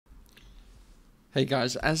Hey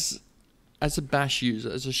guys, as a bash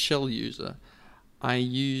user, as a shell user, I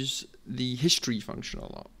use the history function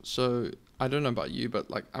a lot. So I don't know about you, but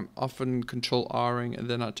like I'm often control Ring and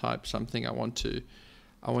then I type something I want to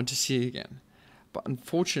see again. But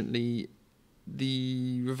unfortunately,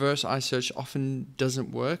 the reverse iSearch often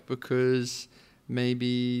doesn't work because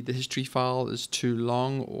maybe the history file is too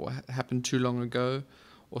long or happened too long ago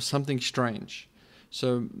or something strange.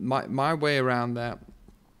 So my way around that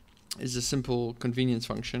is a simple convenience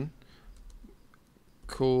function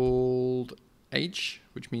called H,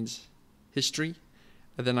 which means history,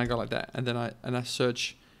 and then I go like that, and then I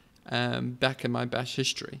search back in my bash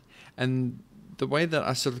history, and the way that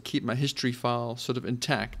I sort of keep my history file sort of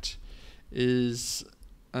intact is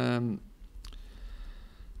um,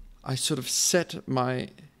 I sort of set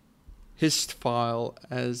my hist file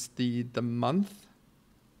as the month,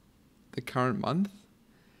 the current month,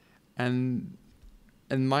 and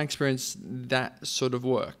in my experience, that sort of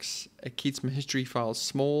works. It keeps my history files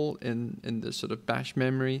small in the sort of bash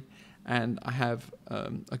memory, and I have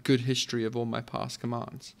a good history of all my past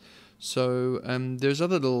commands. So there's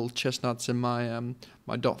other little chestnuts in my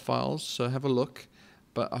my dot files, so have a look.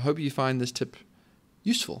 But I hope you find this tip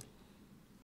useful.